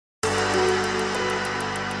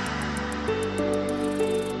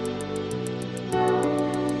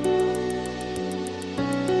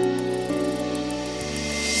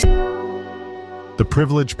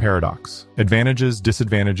Privilege Paradox: Advantages,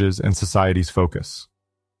 Disadvantages, and Society's Focus.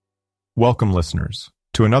 Welcome, listeners,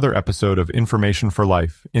 to another episode of Information for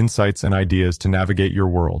Life, Insights and Ideas to Navigate Your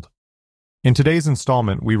World. In today's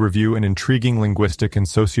installment, we review an intriguing linguistic and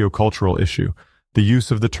sociocultural issue, the use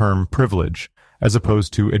of the term privilege, as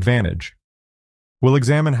opposed to advantage. We'll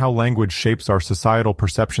examine how language shapes our societal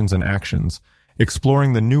perceptions and actions,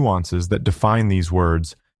 exploring the nuances that define these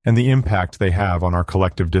words and the impact they have on our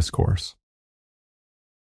collective discourse.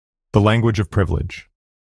 The language of privilege.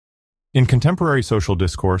 In contemporary social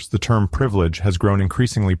discourse, the term privilege has grown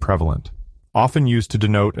increasingly prevalent, often used to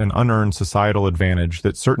denote an unearned societal advantage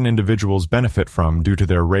that certain individuals benefit from due to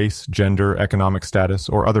their race, gender, economic status,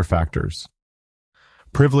 or other factors.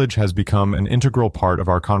 Privilege has become an integral part of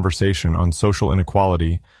our conversation on social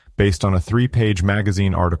inequality based on a 3-page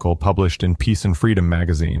magazine article published in Peace and Freedom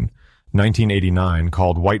magazine, 1989,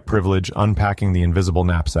 called White Privilege: Unpacking the Invisible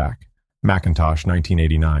Knapsack, Macintosh,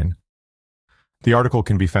 1989. The article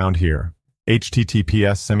can be found here,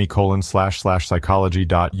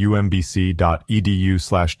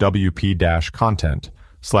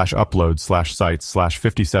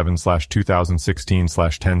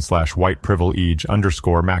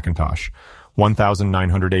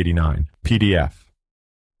 PDF.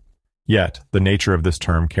 Yet, the nature of this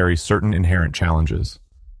term carries certain inherent challenges.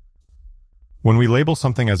 When we label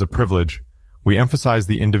something as a privilege, we emphasize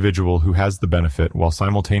the individual who has the benefit while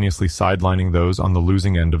simultaneously sidelining those on the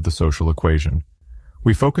losing end of the social equation.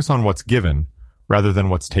 We focus on what's given rather than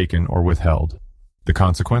what's taken or withheld. The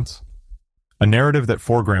consequence? A narrative that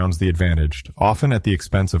foregrounds the advantaged, often at the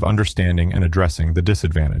expense of understanding and addressing the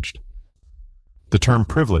disadvantaged. The term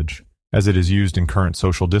privilege, as it is used in current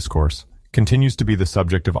social discourse, continues to be the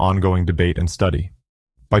subject of ongoing debate and study.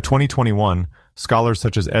 By 2021, scholars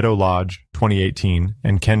such as Edo Lodge, 2018,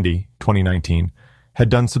 and Kendi, 2019, had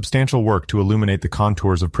done substantial work to illuminate the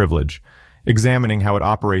contours of privilege, examining how it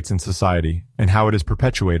operates in society and how it is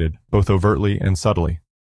perpetuated, both overtly and subtly.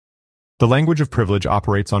 The language of privilege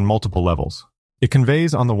operates on multiple levels. It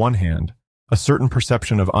conveys, on the one hand, a certain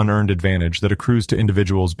perception of unearned advantage that accrues to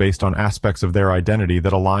individuals based on aspects of their identity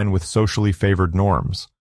that align with socially favored norms.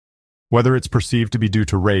 Whether it's perceived to be due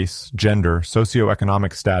to race, gender,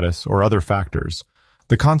 socioeconomic status, or other factors,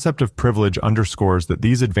 the concept of privilege underscores that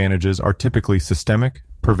these advantages are typically systemic,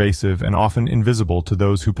 pervasive, and often invisible to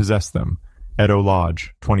those who possess them. Edo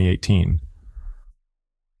Lodge, 2018.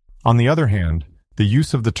 On the other hand, the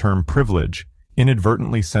use of the term privilege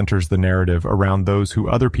inadvertently centers the narrative around those who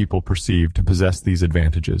other people perceive to possess these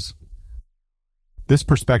advantages. This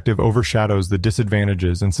perspective overshadows the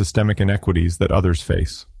disadvantages and systemic inequities that others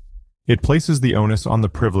face. It places the onus on the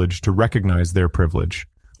privileged to recognize their privilege,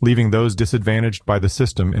 leaving those disadvantaged by the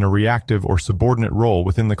system in a reactive or subordinate role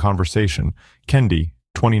within the conversation. Kendi,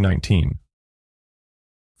 2019.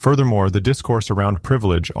 Furthermore, the discourse around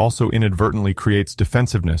privilege also inadvertently creates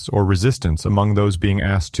defensiveness or resistance among those being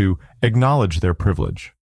asked to acknowledge their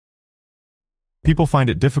privilege. People find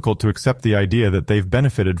it difficult to accept the idea that they've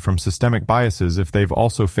benefited from systemic biases if they've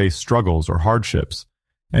also faced struggles or hardships,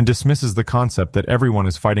 and dismisses the concept that everyone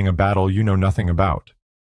is fighting a battle you know nothing about.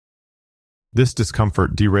 This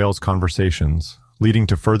discomfort derails conversations, leading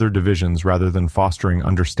to further divisions rather than fostering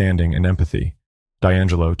understanding and empathy.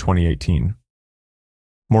 D'Angelo, 2018.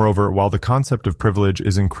 Moreover, while the concept of privilege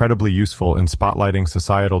is incredibly useful in spotlighting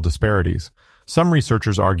societal disparities, some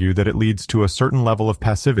researchers argue that it leads to a certain level of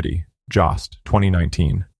passivity. Jost,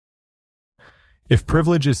 2019. If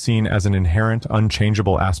privilege is seen as an inherent,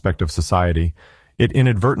 unchangeable aspect of society, it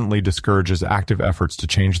inadvertently discourages active efforts to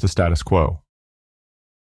change the status quo.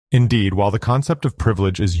 Indeed, while the concept of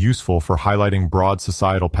privilege is useful for highlighting broad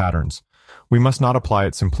societal patterns, we must not apply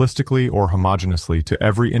it simplistically or homogeneously to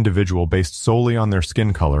every individual based solely on their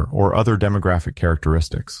skin color or other demographic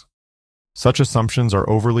characteristics. Such assumptions are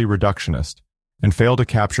overly reductionist and fail to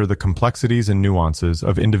capture the complexities and nuances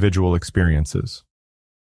of individual experiences.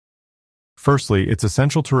 Firstly, it's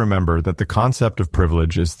essential to remember that the concept of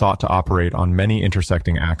privilege is thought to operate on many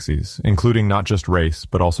intersecting axes, including not just race,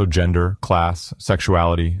 but also gender, class,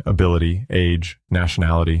 sexuality, ability, age,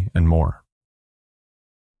 nationality, and more.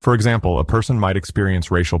 For example, a person might experience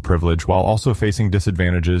racial privilege while also facing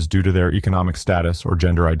disadvantages due to their economic status or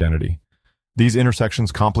gender identity. These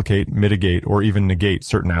intersections complicate, mitigate, or even negate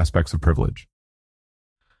certain aspects of privilege.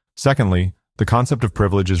 Secondly, the concept of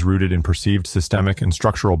privilege is rooted in perceived systemic and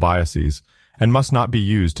structural biases and must not be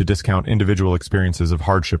used to discount individual experiences of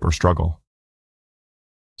hardship or struggle.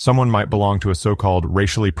 Someone might belong to a so-called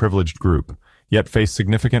racially privileged group, yet face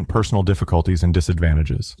significant personal difficulties and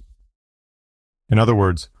disadvantages. In other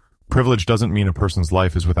words, privilege doesn't mean a person's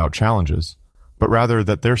life is without challenges, but rather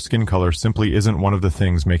that their skin color simply isn't one of the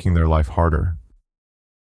things making their life harder.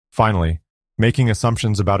 Finally, making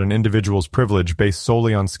assumptions about an individual's privilege based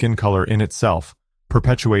solely on skin color in itself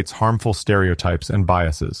perpetuates harmful stereotypes and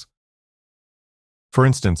biases. For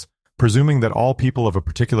instance, presuming that all people of a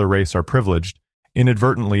particular race are privileged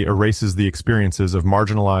inadvertently erases the experiences of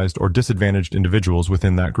marginalized or disadvantaged individuals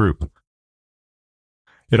within that group.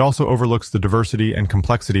 It also overlooks the diversity and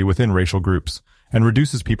complexity within racial groups and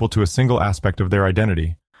reduces people to a single aspect of their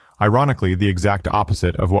identity, ironically the exact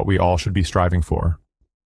opposite of what we all should be striving for.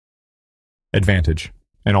 Advantage,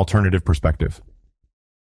 an alternative perspective.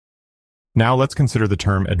 Now let's consider the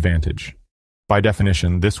term advantage. By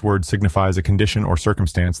definition, this word signifies a condition or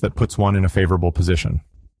circumstance that puts one in a favorable position.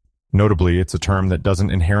 Notably, it's a term that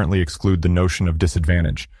doesn't inherently exclude the notion of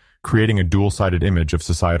disadvantage, creating a dual-sided image of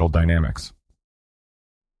societal dynamics.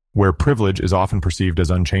 Where privilege is often perceived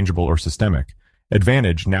as unchangeable or systemic,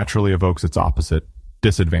 advantage naturally evokes its opposite,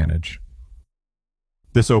 disadvantage.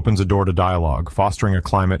 This opens a door to dialogue, fostering a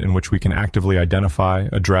climate in which we can actively identify,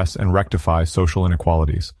 address, and rectify social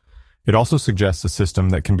inequalities. It also suggests a system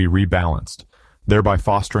that can be rebalanced, thereby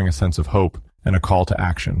fostering a sense of hope and a call to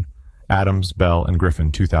action. Adams, Bell, and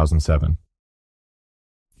Griffin, 2007.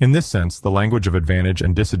 In this sense, the language of advantage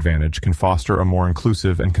and disadvantage can foster a more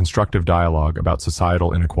inclusive and constructive dialogue about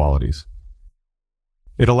societal inequalities.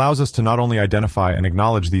 It allows us to not only identify and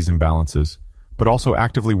acknowledge these imbalances, but also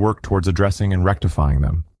actively work towards addressing and rectifying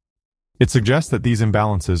them. It suggests that these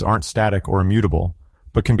imbalances aren't static or immutable,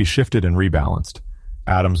 but can be shifted and rebalanced.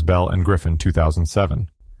 Adams, Bell, and Griffin, 2007.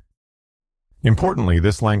 Importantly,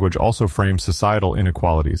 this language also frames societal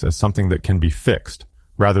inequalities as something that can be fixed,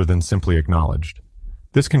 rather than simply acknowledged.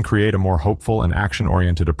 This can create a more hopeful and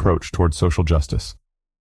action-oriented approach towards social justice.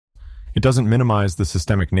 It doesn't minimize the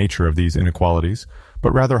systemic nature of these inequalities,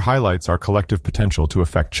 but rather highlights our collective potential to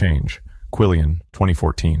effect change. Quillian,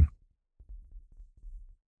 2014.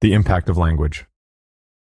 The impact of language.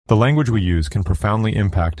 The language we use can profoundly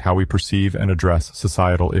impact how we perceive and address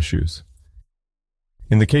societal issues.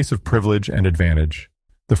 In the case of privilege and advantage,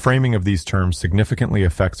 the framing of these terms significantly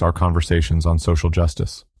affects our conversations on social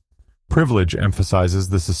justice. Privilege emphasizes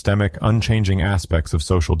the systemic, unchanging aspects of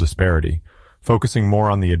social disparity, focusing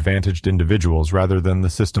more on the advantaged individuals rather than the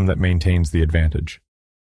system that maintains the advantage.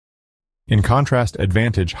 In contrast,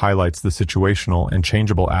 advantage highlights the situational and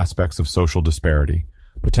changeable aspects of social disparity,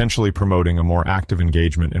 potentially promoting a more active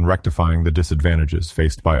engagement in rectifying the disadvantages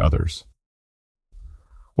faced by others.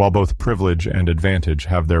 While both privilege and advantage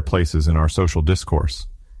have their places in our social discourse,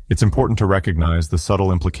 it's important to recognize the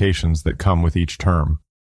subtle implications that come with each term.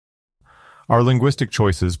 Our linguistic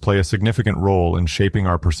choices play a significant role in shaping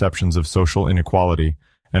our perceptions of social inequality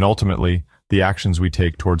and ultimately the actions we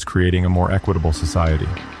take towards creating a more equitable society.